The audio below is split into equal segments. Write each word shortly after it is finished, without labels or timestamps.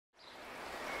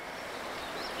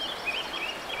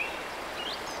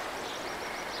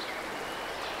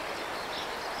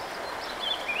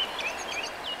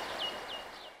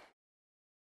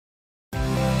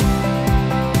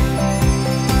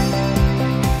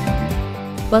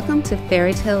Welcome to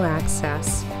Fairy Tale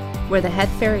Access, where the head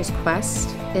fairy's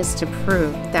quest is to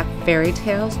prove that fairy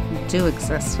tales do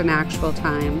exist in actual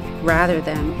time, rather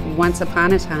than once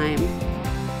upon a time.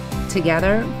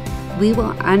 Together, we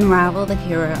will unravel the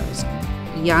heroes,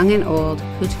 young and old,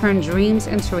 who turn dreams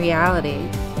into reality.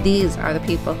 These are the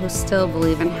people who still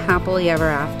believe in happily ever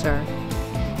after.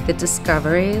 The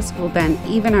discoveries will bend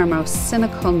even our most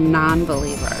cynical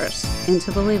non-believers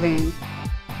into believing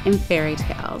in fairy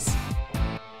tales.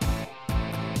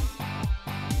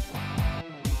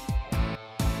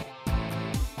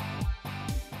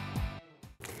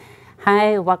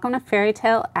 Hi, welcome to Fairy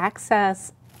Tale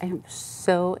Access. I am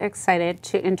so excited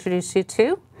to introduce you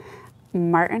to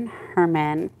Martin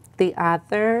Herman, the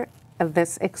author of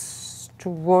this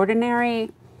extraordinary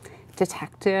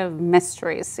detective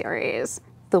mystery series,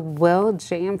 the Will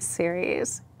James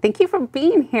series. Thank you for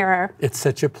being here. It's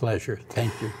such a pleasure.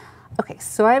 Thank you. Okay,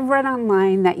 so I've read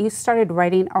online that you started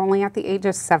writing only at the age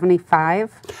of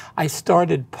 75. I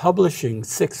started publishing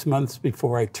 6 months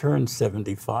before I turned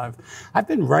 75. I've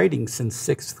been writing since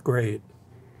 6th grade.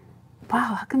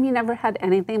 Wow, how come you never had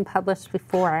anything published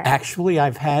before? Actually,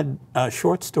 I've had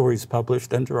short stories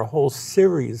published under a whole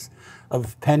series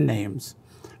of pen names,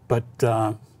 but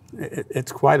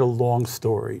it's quite a long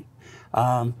story.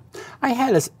 I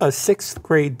had a 6th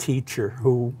grade teacher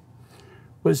who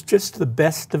was just the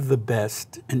best of the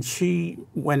best, and she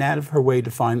went out of her way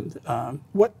to find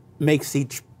what makes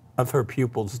each of her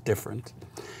pupils different.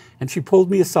 And she pulled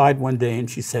me aside one day and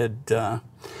she said,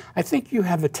 I think you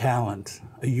have a talent,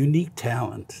 a unique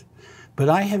talent, but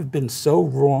I have been so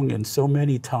wrong in so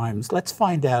many times. Let's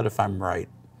find out if I'm right.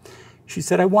 She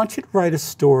said, I want you to write a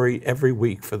story every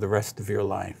week for the rest of your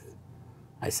life.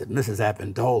 I said, Mrs.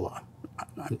 Amendola,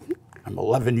 I'm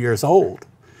 11 years old.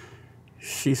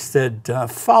 She said,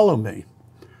 follow me.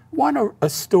 I want a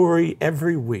story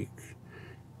every week.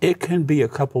 It can be a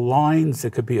couple lines,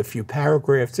 it could be a few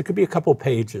paragraphs, it could be a couple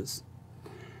pages.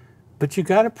 But you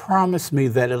got to promise me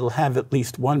that it'll have at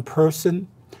least one person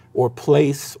or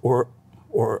place or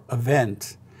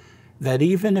event that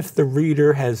even if the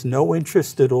reader has no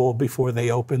interest at all before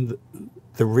they open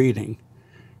the reading,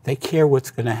 they care what's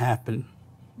going to happen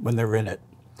when they're in it.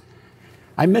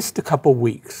 I missed a couple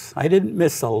weeks. I didn't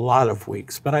miss a lot of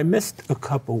weeks, but I missed a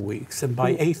couple weeks. And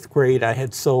by 8th grade, I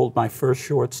had sold my first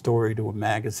short story to a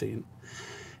magazine.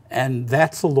 And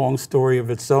that's a long story of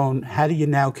its own. How do you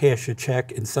now cash a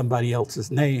check in somebody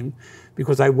else's name?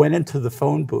 Because I went into the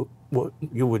phone book. Well,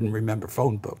 you wouldn't remember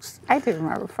phone books. I do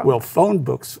remember phone books. Well, phone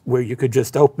books where you could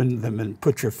just open them and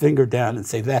put your finger down and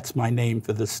say, that's my name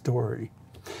for this story.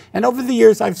 And over the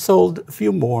years, I've sold a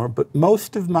few more, but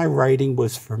most of my writing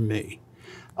was for me.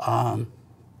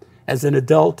 As an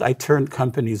adult, I turned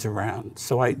companies around.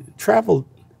 So I traveled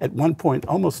at one point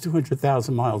almost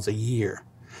 200,000 miles a year.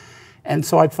 And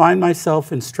so I'd find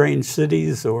myself in strange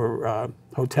cities or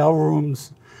hotel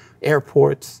rooms,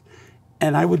 airports,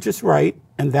 and I would just write,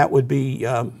 and that would be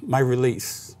my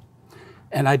release.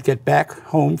 And I'd get back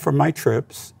home from my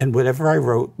trips, and whatever I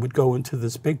wrote would go into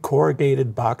this big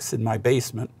corrugated box in my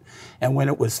basement. And when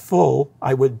it was full,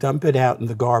 I would dump it out in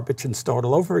the garbage and start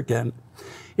all over again.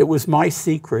 It was my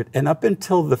secret, and up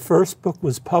until the first book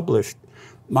was published,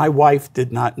 my wife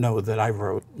did not know that I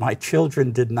wrote. My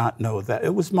children did not know that.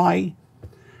 It was my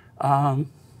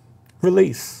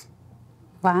release.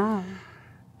 Wow.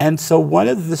 And so one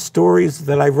of the stories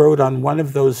that I wrote on one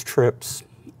of those trips,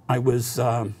 I was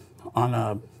on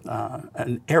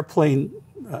an airplane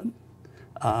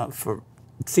for,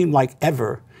 it seemed like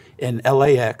ever, in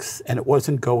LAX, and it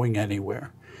wasn't going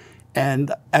anywhere.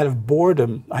 And out of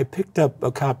boredom, I picked up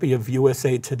a copy of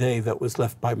USA Today that was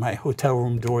left by my hotel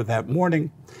room door that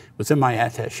morning. It was in my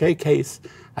attaché case.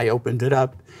 I opened it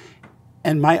up,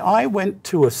 and my eye went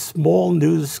to a small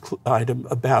news item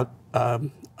about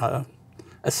a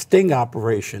sting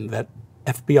operation that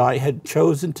FBI had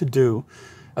chosen to do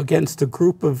against a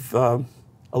group of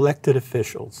elected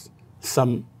officials,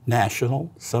 some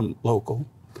national, some local,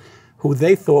 who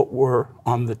they thought were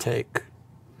on the take.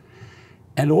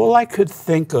 And all I could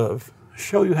think of,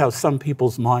 show you how some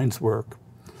people's minds work.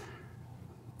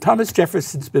 Thomas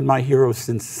Jefferson's been my hero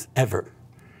since ever.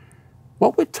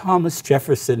 What would Thomas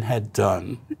Jefferson have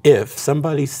done if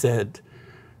somebody said,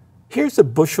 here's a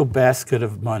bushel basket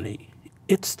of money.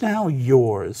 It's now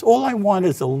yours. All I want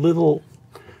is a little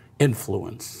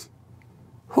influence.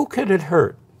 Who could it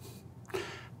hurt?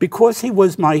 Because he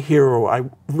was my hero, I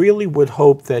really would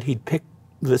hope that he'd pick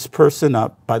this person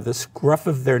up by the scruff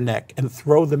of their neck and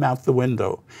throw them out the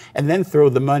window, and then throw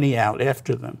the money out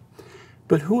after them.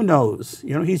 But who knows?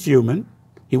 You know, he's human.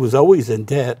 He was always in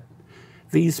debt.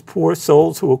 These poor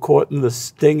souls who were caught in the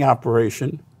sting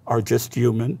operation are just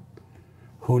human.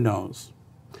 Who knows?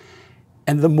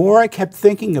 And the more I kept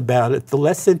thinking about it, the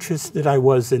less interested I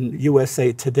was in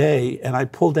USA Today, and I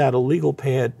pulled out a legal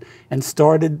pad and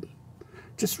started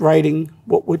just writing,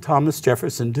 what would Thomas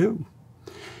Jefferson do?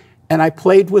 And I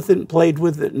played with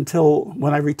it until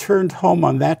when I returned home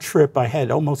on that trip, I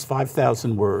had almost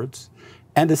 5,000 words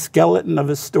and a skeleton of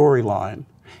a storyline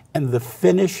and the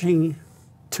finishing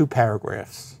 2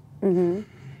 paragraphs. Mm-hmm.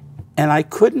 And I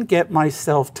couldn't get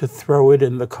myself to throw it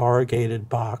in the corrugated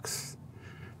box.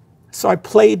 So I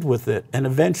played with it, and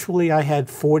eventually I had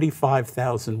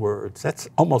 45,000 words. That's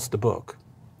almost a book.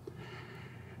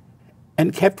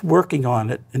 And kept working on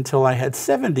it until I had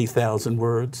 70,000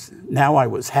 words. Now I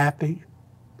was happy,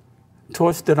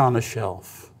 tossed it on a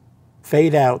shelf.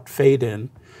 Fade out, fade in.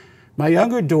 My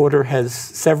younger daughter has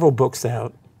several books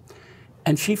out,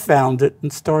 and she found it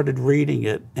and started reading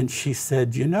it, and she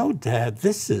said, you know, Dad,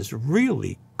 this is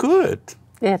really good.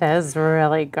 It is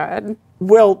really good.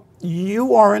 Well,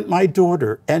 you aren't my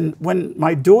daughter. And when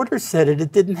my daughter said it,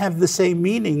 it didn't have the same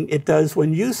meaning it does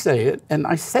when you say it. And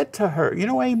I said to her, you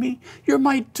know, Amy, you're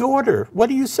my daughter. What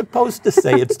are you supposed to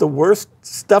say? It's the worst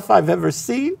stuff I've ever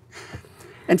seen?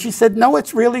 And she said, no,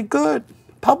 it's really good.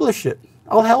 Publish it.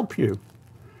 I'll help you.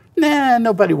 Nah,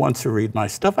 nobody wants to read my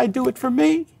stuff. I do it for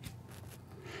me.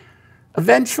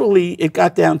 Eventually, it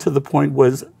got down to the point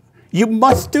was, you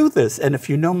must do this. And if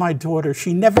you know my daughter,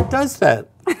 she never does that.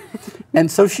 And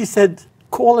so she said,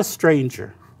 call a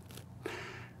stranger.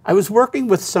 I was working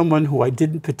with someone who I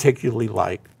didn't particularly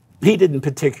like. He didn't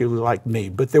particularly like me,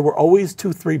 but there were always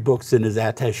 2, 3 books in his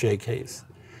attaché case.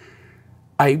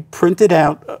 I printed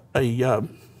out a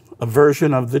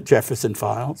version of the Jefferson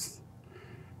Files,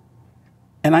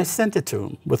 and I sent it to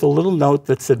him with a little note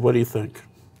that said, what do you think?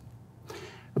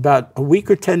 About a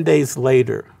week or 10 days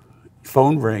later,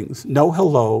 phone rings, no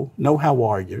hello, no how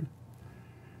are you.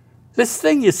 This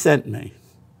thing you sent me,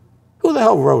 who the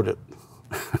hell wrote it?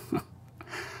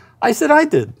 I said, I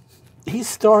did. He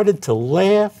started to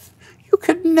laugh. You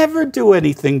could never do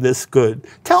anything this good.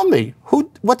 Tell me,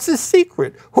 what's the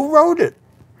secret? Who wrote it?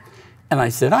 And I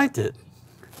said, I did.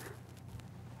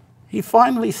 He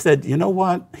finally said, you know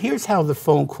what? Here's how the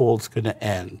phone call's going to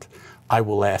end. I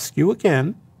will ask you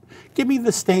again. Give me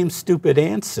the same stupid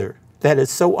answer that is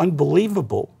so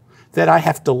unbelievable that I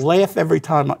have to laugh every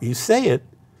time you say it,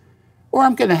 or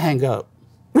I'm going to hang up.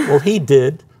 Well, he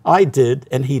did, I did,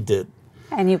 and he did.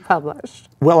 And you published.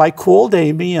 Well, I called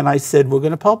Amy and I said, we're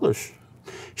going to publish.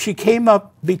 She came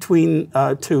up between,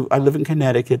 I live in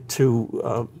Connecticut,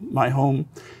 to my home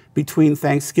between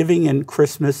Thanksgiving and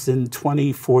Christmas in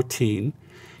 2014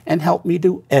 and helped me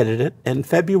to edit it. In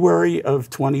February of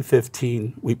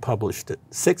 2015, we published it,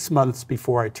 6 months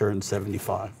before I turned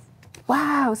 75.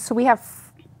 Wow, so we have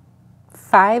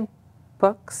 5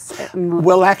 books?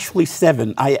 Well, actually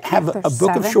 7. I have a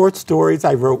book of short stories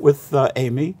I wrote with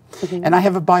Amy, and I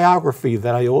have a biography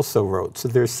that I also wrote. So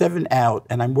there's 7 out,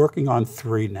 and I'm working on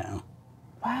 3 now.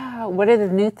 Wow, what are the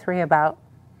new 3 about?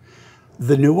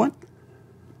 The new one?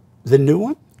 The new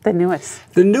one? The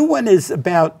newest. The new one is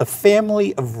about a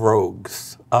family of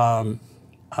rogues, con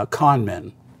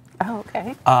men. Oh,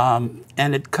 okay.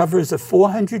 And it covers a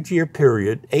 400-year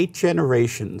period, 8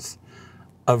 generations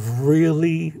of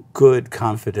really good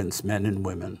confidence men and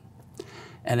women.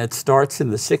 And it starts in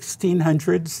the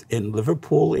 1600s in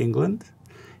Liverpool, England,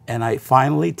 and I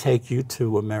finally take you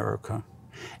to America.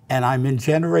 And I'm in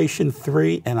generation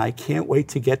 3, and I can't wait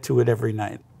to get to it every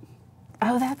night.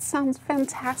 Oh, that sounds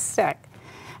fantastic.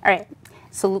 All right,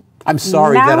 so I'm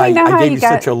sorry that I gave you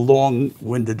such a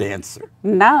long-winded answer.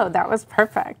 No, that was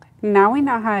perfect. Now we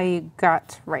know how you got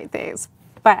to write these,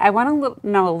 but I want to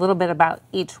know a little bit about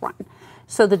each one.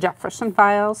 So the Jefferson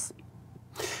Files.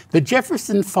 The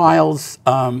Jefferson Files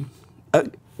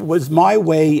was my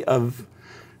way of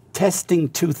testing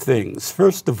 2 things.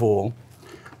 First of all,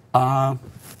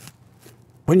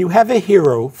 when you have a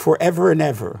hero forever and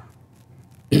ever,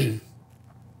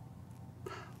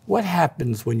 what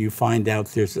happens when you find out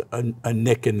there's a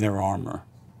nick in their armor?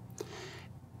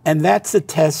 And that's a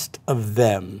test of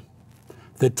them.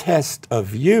 The test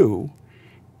of you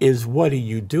is, what do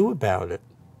you do about it?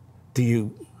 Do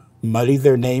you muddy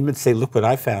their name and say, look what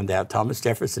I found out, Thomas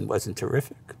Jefferson wasn't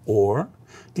terrific? Or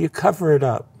do you cover it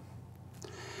up?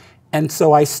 And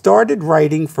so I started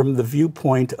writing from the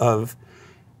viewpoint of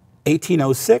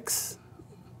 1806,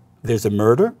 there's a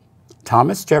murder,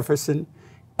 Thomas Jefferson,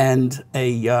 and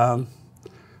a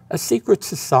secret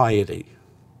society.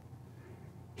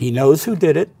 He knows who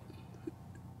did it.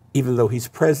 Even though he's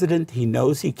president, he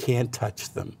knows he can't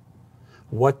touch them.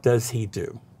 What does he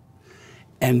do?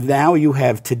 And now you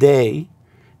have Today,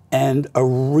 and a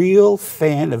real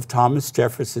fan of Thomas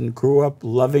Jefferson, grew up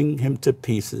loving him to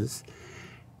pieces,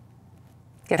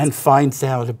 and finds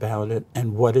out about it,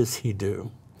 and what does he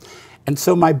do? And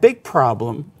so my big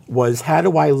problem was, how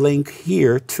do I link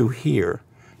here to here,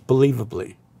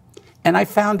 believably? And I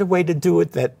found a way to do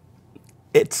it that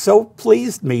it so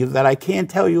pleased me that I can't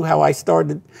tell you how I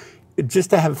started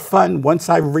just to have fun once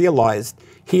I realized,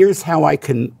 here's how I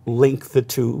can link the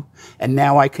two, and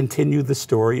now I continue the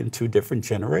story in two different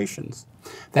generations.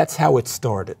 That's how it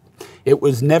started. It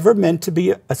was never meant to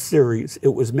be a series, it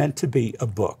was meant to be a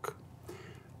book.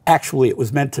 Actually, it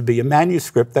was meant to be a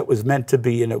manuscript that was meant to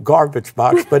be in a garbage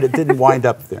box, but it didn't wind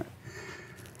up there.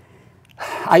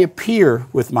 I appear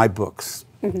with my books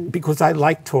because I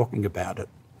like talking about it.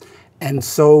 And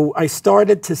so I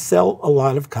started to sell a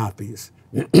lot of copies.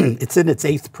 It's in its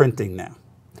 8th printing now.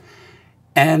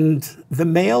 And the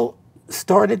mail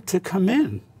started to come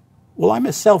in. Well, I'm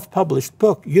a self-published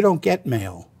book. You don't get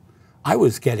mail. I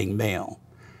was getting mail.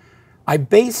 I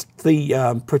based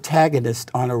the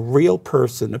protagonist on a real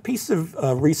person, a piece of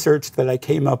research that I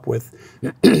came up with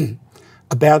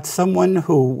about someone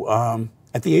who,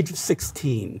 at the age of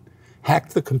 16,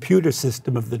 hacked the computer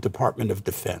system of the Department of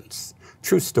Defense.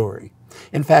 True story.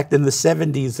 In fact, in the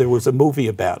 70s, there was a movie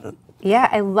about it. Yeah,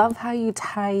 I love how you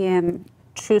tie in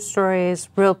true stories,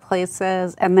 real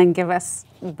places, and then give us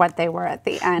what they were at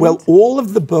the end. Well, all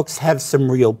of the books have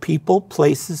some real people,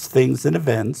 places, things, and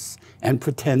events, and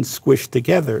pretend squished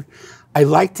together. I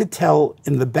like to tell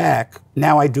in the back,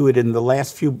 now I do it in the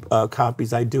last few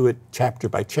copies, I do it chapter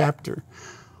by chapter,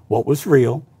 what was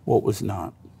real, what was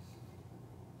not.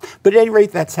 But at any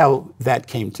rate, that's how that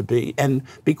came to be. And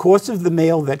because of the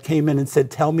mail that came in and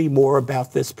said, tell me more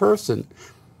about this person,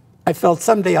 I felt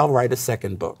someday I'll write a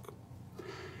second book.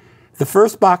 The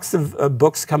first box of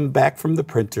books come back from the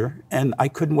printer, and I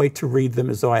couldn't wait to read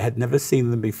them as though I had never seen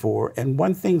them before. And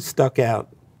one thing stuck out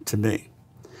to me.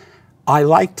 I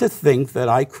like to think that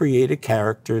I create a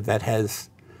character that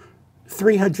has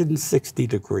 360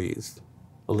 degrees.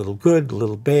 A little good, a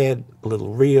little bad, a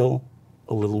little real,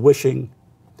 a little wishing.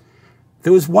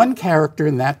 There was one character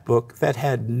in that book that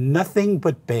had nothing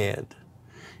but bad.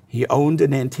 He owned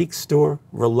an antique store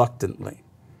reluctantly.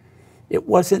 It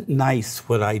wasn't nice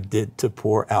what I did to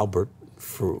poor Albert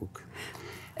Frug.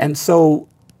 And so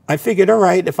I figured, all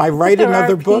right, if I write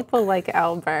another book... There are people like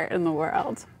Albert in the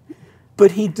world.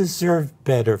 But he deserved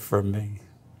better from me.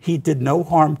 He did no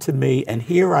harm to me, and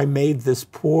here I made this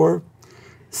poor,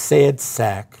 sad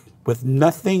sack with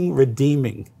nothing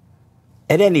redeeming.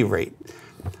 At any rate,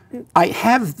 I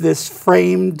have this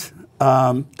framed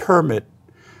permit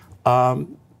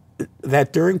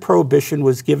that during Prohibition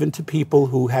was given to people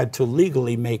who had to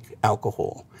legally make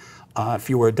alcohol. If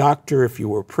you were a doctor, if you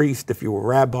were a priest, if you were a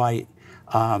rabbi,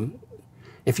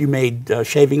 if you made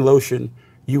shaving lotion,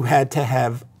 you had to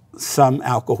have some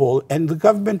alcohol. And the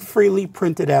government freely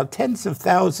printed out tens of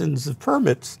thousands of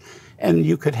permits, and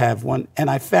you could have one. And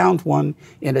I found one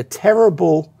in a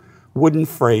terrible wooden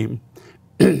frame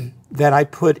that I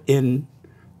put in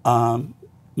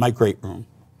my great room.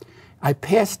 I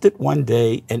passed it one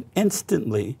day, and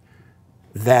instantly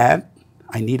I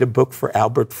need a book for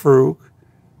Albert Frug.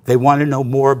 They want to know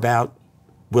more about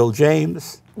Will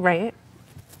James. Right.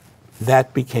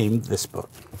 That became this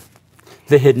book,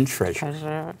 The Hidden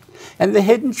Treasure. And The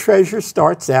Hidden Treasure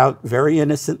starts out very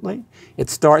innocently.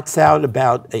 It starts out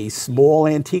about a small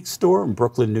antique store in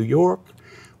Brooklyn, New York,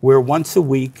 where once a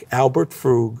week Albert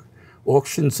Frug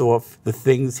auctions off the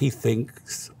things he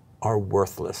thinks are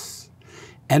worthless.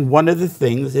 And one of the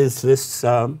things is this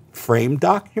framed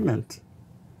document.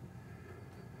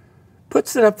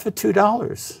 Puts it up for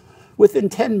 $2. Within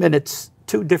 10 minutes,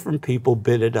 2 different people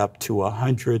bid it up to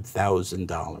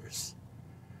 $100,000.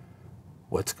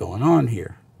 What's going on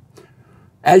here?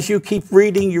 As you keep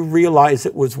reading, you realize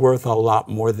it was worth a lot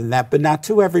more than that, but not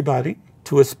to everybody,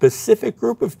 to a specific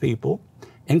group of people,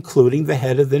 including the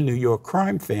head of the New York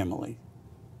crime family.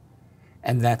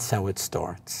 And that's how it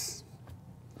starts.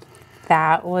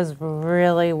 That was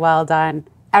really well done.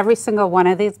 Every single one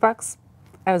of these books,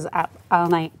 I was up all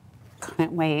night.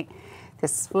 Couldn't wait.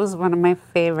 This was one of my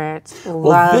favorites.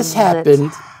 Well, this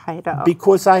happened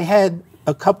because I had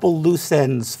a couple loose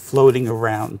ends floating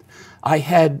around. I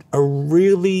had a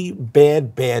really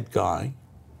bad guy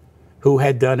who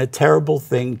had done a terrible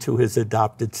thing to his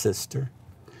adopted sister.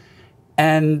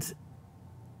 And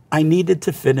I needed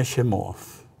to finish him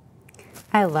off.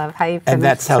 I love how you finished him off. And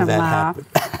that's how that happened.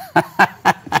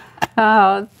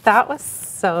 Oh, that was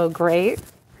so great.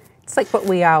 It's like what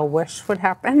we all wish would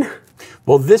happen.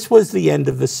 Well, this was the end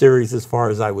of the series as far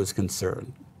as I was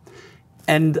concerned.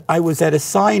 And I was at a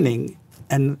signing,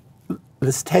 and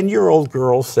this 10-year-old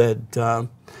girl said,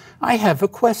 I have a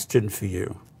question for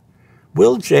you.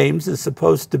 Will James is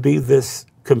supposed to be this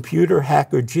computer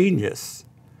hacker genius.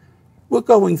 We're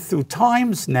going through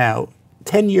times now,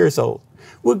 10 years old,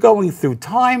 we're going through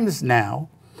times now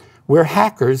where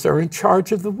hackers are in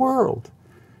charge of the world.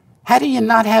 How do you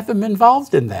not have him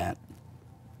involved in that?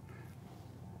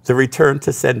 The return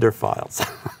to sender files.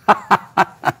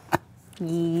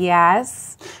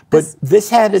 Yes. But this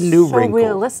had a new wrinkle. So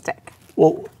realistic.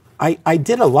 Well, I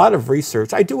did a lot of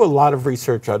research. I do a lot of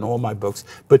research on all my books,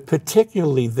 but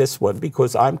particularly this one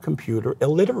because I'm computer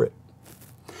illiterate.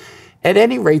 At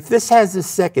any rate, this has a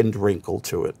second wrinkle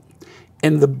to it.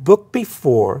 In the book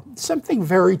before, something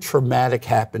very traumatic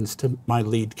happens to my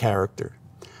lead character.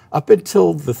 Up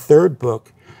until the third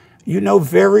book, you know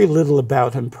very little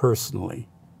about him personally,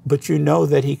 but you know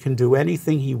that he can do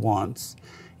anything he wants.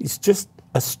 He's just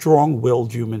a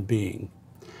strong-willed human being.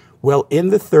 Well, in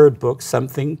the third book,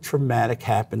 something traumatic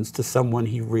happens to someone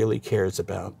he really cares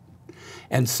about.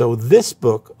 And so this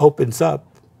book opens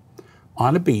up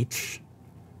on a beach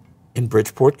in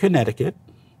Bridgeport, Connecticut,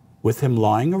 with him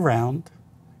lying around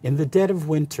in the dead of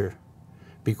winter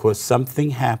because something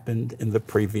happened in the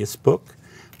previous book,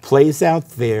 plays out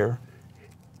there.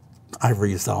 I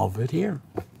resolve it here.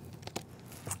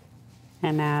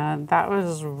 And that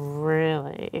was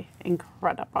really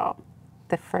incredible.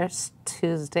 The first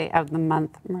Tuesday of the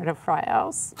month murder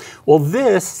files. Well,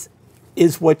 this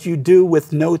is what you do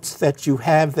with notes that you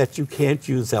have that you can't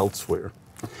use elsewhere.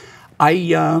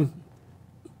 I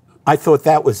thought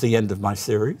that was the end of my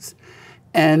series,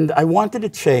 and I wanted to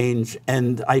change,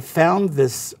 and I found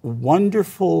this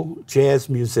wonderful jazz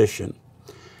musician,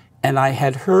 and I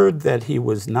had heard that he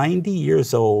was 90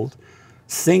 years old,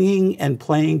 singing and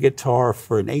playing guitar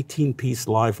for an 18-piece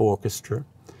live orchestra.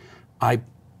 I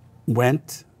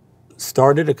went,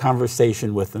 started a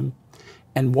conversation with him,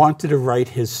 and wanted to write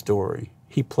his story.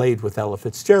 He played with Ella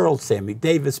Fitzgerald, Sammy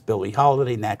Davis, Billie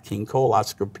Holiday, Nat King Cole,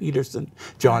 Oscar Peterson,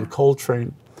 John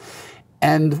Coltrane.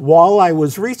 And while I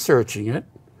was researching it,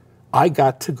 I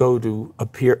got to go to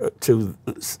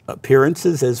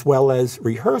appearances as well as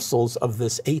rehearsals of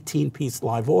this 18-piece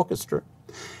live orchestra.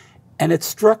 And it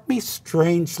struck me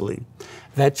strangely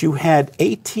that you had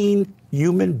 18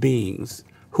 human beings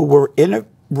who were in a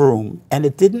room, and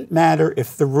it didn't matter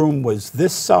if the room was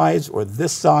this size or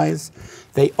this size.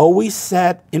 They always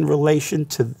sat in relation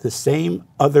to the same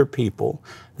other people.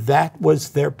 That was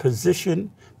their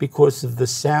position because of the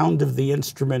sound of the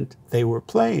instrument they were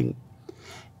playing.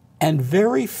 And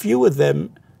very few of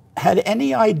them had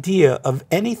any idea of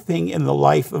anything in the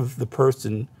life of the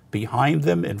person behind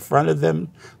them, in front of them,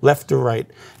 left or right.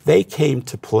 They came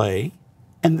to play,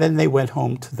 and then they went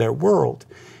home to their world.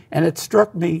 And it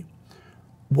struck me,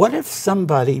 what if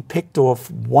somebody picked off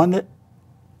one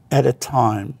at a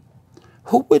time?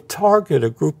 Who would target a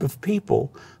group of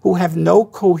people who have no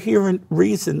coherent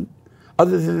reason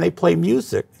other than they play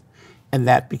music? And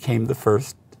that became the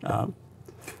first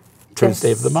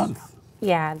Tuesday of the month.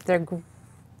 Yeah, they're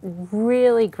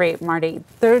really great, Marty.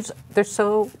 They're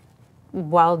so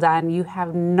well done. You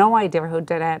have no idea who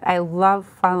did it. I love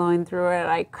following through it.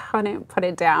 I couldn't put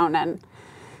it down, and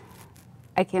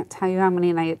I can't tell you how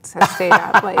many nights I stayed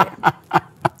up late.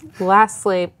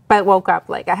 Lastly, but woke up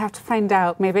late. I have to find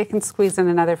out. Maybe I can squeeze in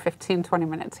another 15, 20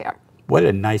 minutes here. What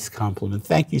a nice compliment.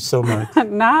 Thank you so much.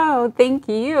 No, thank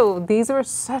you. These were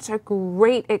such a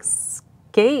great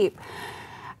escape.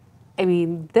 I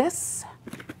mean, this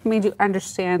made you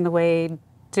understand the way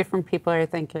different people are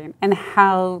thinking and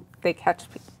how they catch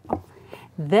people.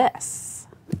 This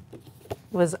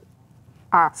was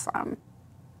awesome.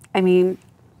 I mean,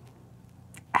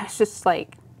 I was just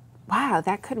like, wow,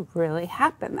 that could really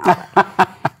happen that way.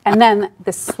 And then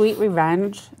the sweet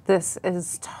revenge, this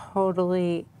is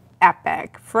totally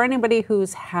epic. For anybody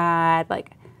who's had,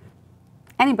 like,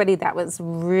 anybody that was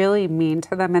really mean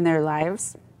to them in their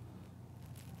lives.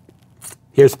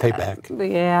 Here's payback.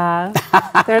 Yeah,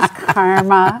 there's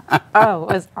karma. Oh,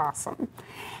 it was awesome.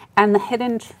 And the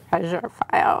hidden treasure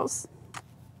files.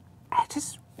 I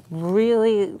just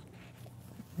really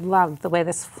loved the way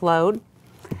this flowed.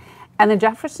 And the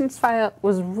Jefferson's file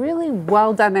was really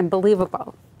well done and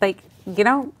believable. Like, you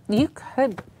know, you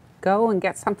could go and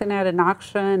get something at an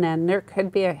auction and there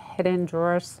could be a hidden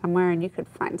drawer somewhere and you could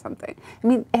find something. I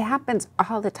mean, it happens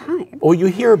all the time. Well, you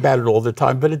hear about it all the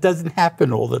time, but it doesn't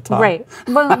happen all the time. Right.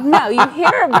 Well, no, you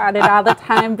hear about it all the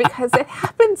time because it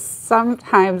happens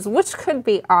sometimes, which could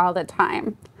be all the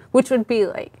time, which would be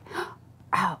like,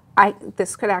 oh,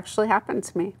 this could actually happen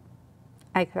to me.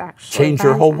 I could actually change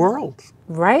your whole world.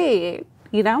 Right.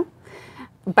 You know?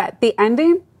 But the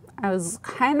ending, I was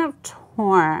kind of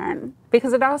torn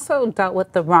because it also dealt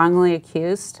with the wrongly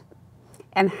accused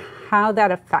and how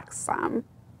that affects them,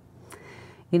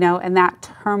 you know, and that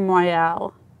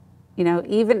turmoil, you know,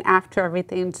 even after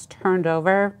everything's turned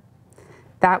over.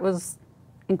 That was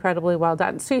incredibly well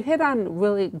done. So you hit on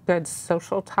really good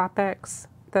social topics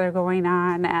that are going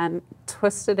on and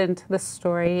twisted into the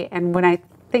story. And when I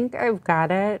think I've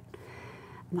got it,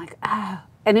 I'm like, ah,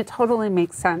 and it totally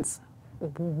makes sense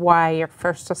why your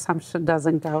first assumption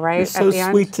doesn't go right. It's so at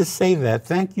the sweet end. to say that.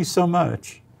 Thank you so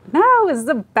much. No, it's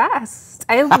the best.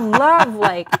 I love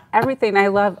like everything. I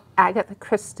love Agatha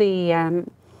Christie and,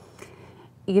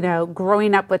 you know,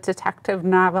 growing up with detective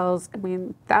novels. I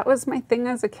mean, that was my thing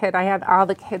as a kid. I had all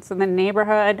the kids in the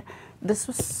neighborhood. This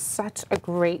was such a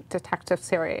great detective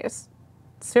series.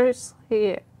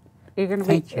 Seriously, you're going to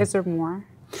be, is there more?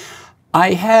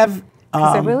 I have,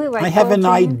 I really like I have an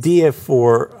James. idea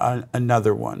for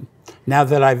another one, now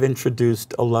that I've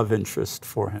introduced a love interest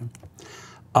for him.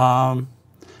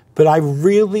 But I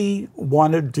really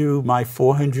want to do my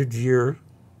 400-year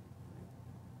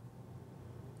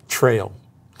trail.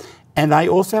 And I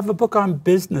also have a book on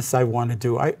business I want to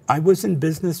do. I was in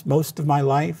business most of my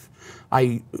life.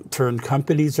 I turned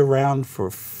companies around for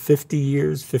 50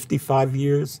 years, 55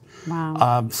 years.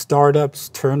 Wow. Startups,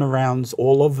 turnarounds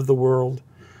all over the world.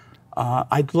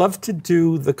 I'd love to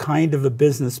do the kind of a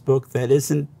business book that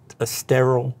isn't a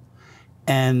sterile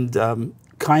and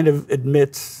kind of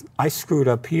admits, I screwed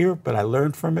up here, but I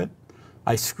learned from it.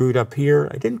 I screwed up here.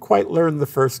 I didn't quite learn the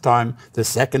first time. The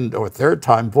second or third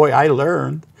time, boy, I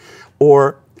learned.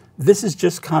 Or this is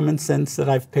just common sense that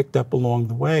I've picked up along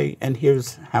the way, and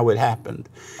here's how it happened.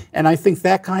 And I think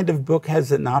that kind of book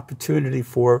has an opportunity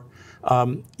for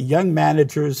young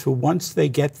managers who, once they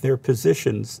get their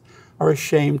positions, are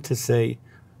ashamed to say,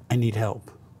 I need help.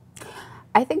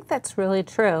 I think that's really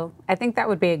true. I think that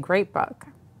would be a great book.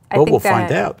 Well, we'll find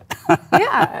out.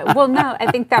 Yeah. Well, no, I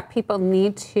think that people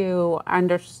need to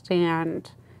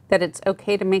understand that it's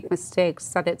okay to make mistakes,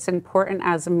 that it's important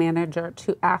as a manager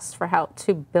to ask for help.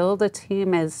 To build a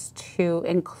team is to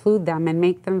include them and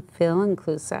make them feel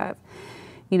inclusive.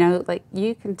 You know, like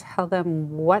you can tell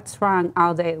them what's wrong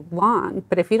all day long,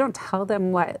 but if you don't tell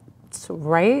them what's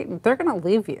right, they're going to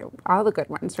leave you. All the good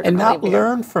ones are going to leave you. And not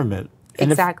learn from it.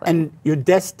 And exactly. And you're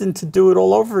destined to do it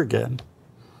all over again.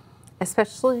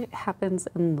 Especially happens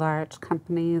in large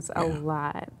companies a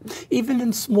lot. Even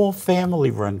in small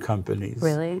family-run companies.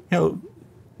 Really? You know,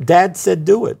 Dad said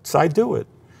do it, so I do it.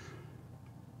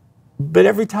 But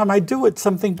every time I do it,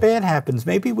 something bad happens.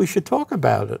 Maybe we should talk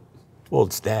about it. Well,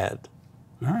 it's Dad.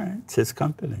 All right, it's his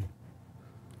company.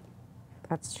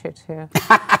 That's true, too.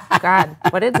 God,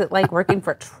 what is it like working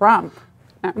for Trump?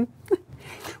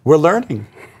 We're learning.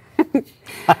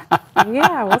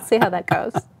 Yeah, we'll see how that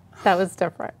goes. That was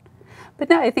different. But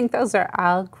no, I think those are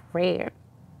all great.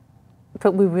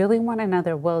 But we really want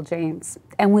another Will James.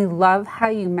 And we love how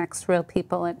you mix real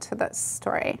people into this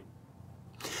story.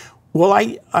 Well,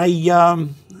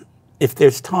 if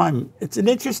there's time, it's an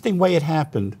interesting way it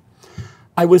happened.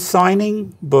 I was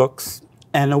signing books,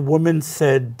 and a woman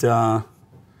said,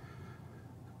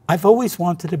 I've always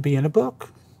wanted to be in a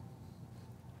book.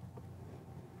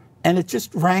 And it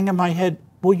just rang in my head,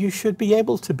 well, you should be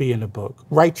able to be in a book.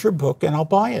 Write your book, and I'll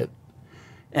buy it.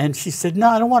 And she said, no,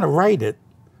 I don't want to write it.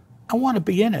 I want to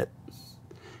be in it.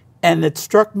 And it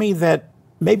struck me that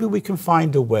maybe we can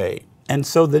find a way. And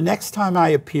so the next time I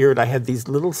appeared, I had these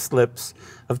little slips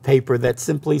of paper that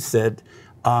simply said,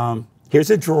 here's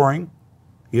a drawing.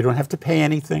 You don't have to pay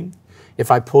anything.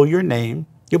 If I pull your name,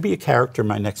 you'll be a character in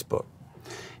my next book.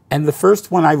 And the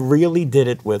first one I really did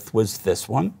it with was this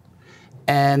one.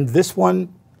 And this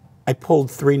one, I pulled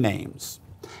 3 names.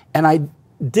 And I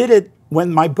did it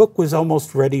when my book was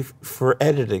almost ready for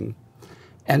editing.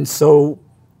 And so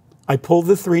I pulled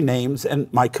the 3 names, and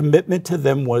my commitment to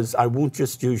them was, I won't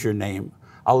just use your name.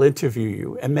 I'll interview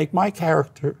you and make my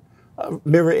character a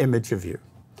mirror image of you.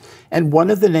 And one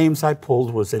of the names I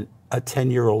pulled was a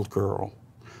 10-year-old girl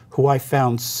who I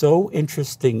found so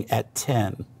interesting at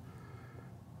 10,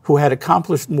 who had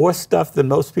accomplished more stuff than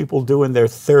most people do in their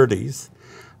 30s.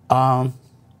 I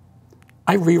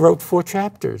rewrote 4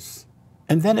 chapters.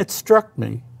 And then it struck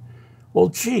me, well,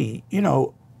 gee, you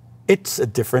know, it's a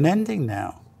different ending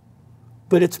now,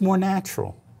 but it's more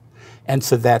natural. And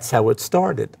so that's how it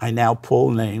started. I now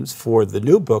pull names for the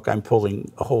new book. I'm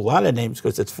pulling a whole lot of names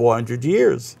because it's 400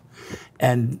 years.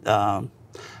 And, but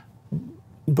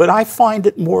I find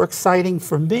it more exciting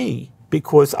for me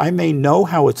because I may know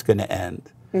how it's going to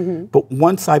end. Mm-hmm. But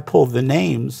once I pull the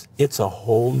names, it's a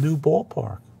whole new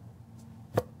ballpark.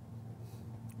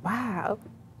 Wow.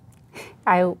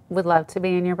 I would love to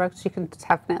be in your books. You can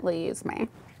definitely use me.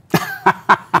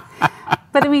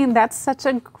 But I mean, that's such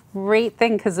a great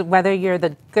thing, because whether you're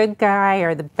the good guy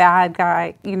or the bad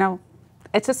guy, you know,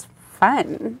 it's just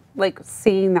fun, like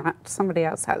seeing that somebody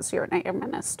else has your name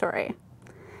in a story.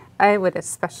 I would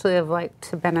especially have liked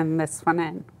to been in this one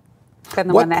and been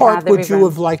the one that had the What part would you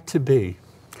revenge. have liked to be?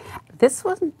 This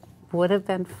one would have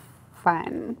been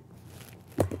fun,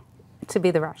 to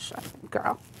be the Russian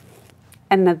girl.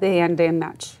 And the ending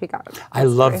that she got. I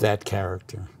love that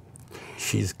character.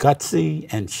 She's gutsy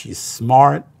and she's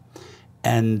smart,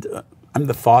 and I'm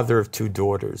the father of 2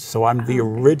 daughters, so I'm the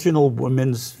original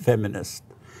women's feminist.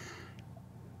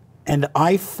 And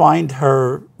I find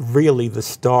her really the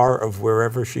star of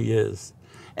wherever she is,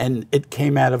 and it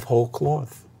came out of whole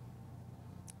cloth.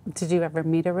 Did you ever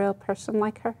meet a real person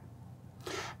like her?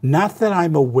 Not that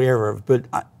I'm aware of, but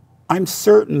I'm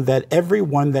certain that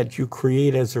everyone that you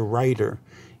create as a writer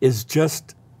is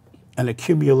just an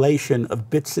accumulation of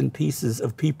bits and pieces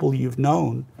of people you've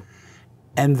known,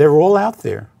 and they're all out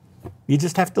there. You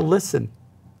just have to listen.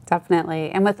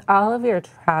 Definitely. And with all of your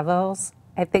travels,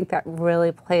 I think that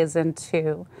really plays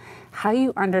into how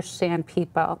you understand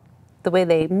people, the way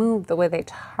they move, the way they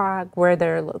talk, where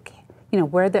they're located, you know,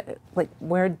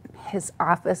 where his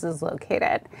office is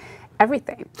located,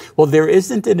 everything. Well, there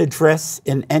isn't an address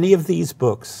in any of these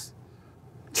books,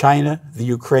 China, the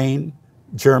Ukraine,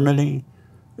 Germany,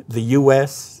 the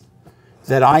US,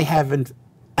 that I haven't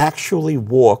actually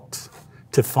walked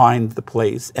to find the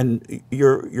place. And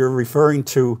you're referring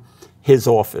to his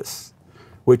office,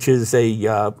 which is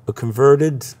a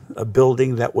converted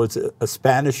building that was a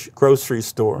Spanish grocery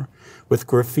store with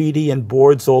graffiti and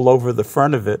boards all over the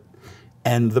front of it,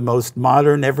 and the most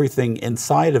modern everything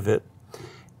inside of it.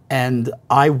 And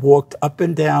I walked up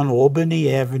and down Albany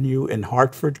Avenue in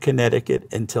Hartford, Connecticut,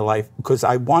 because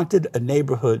I wanted a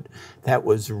neighborhood that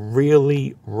was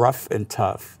really rough and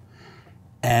tough.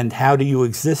 And how do you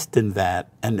exist in that?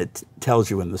 And it tells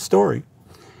you in the story.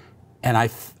 And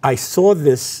I saw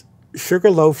this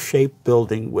sugarloaf-shaped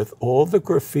building with all the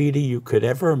graffiti you could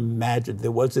ever imagine.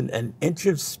 There wasn't an inch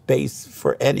of space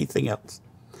for anything else.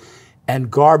 And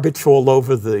garbage all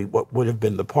over what would have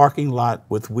been the parking lot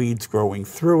with weeds growing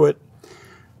through it.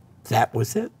 That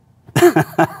was it.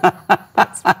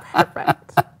 That's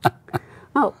perfect.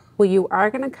 Oh, well, you are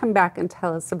going to come back and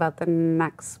tell us about the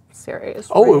next series,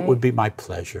 right? Oh, it would be my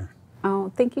pleasure.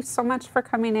 Oh, thank you so much for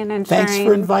coming in and sharing. Thanks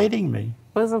for inviting me.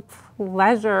 It was a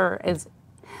pleasure. As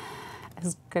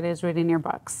good as reading your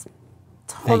books.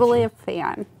 Totally a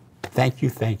fan. Thank you,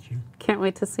 thank you. Can't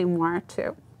wait to see more,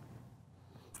 too.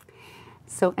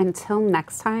 So until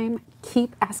next time,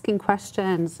 keep asking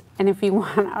questions. And if you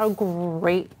want a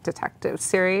great detective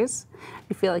series,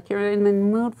 you feel like you're in the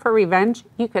mood for revenge,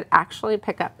 you could actually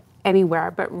pick up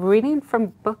anywhere. But reading from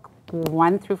book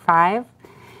 1 through 5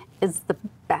 is the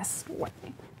best way.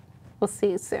 We'll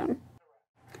see you soon.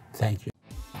 Thank you.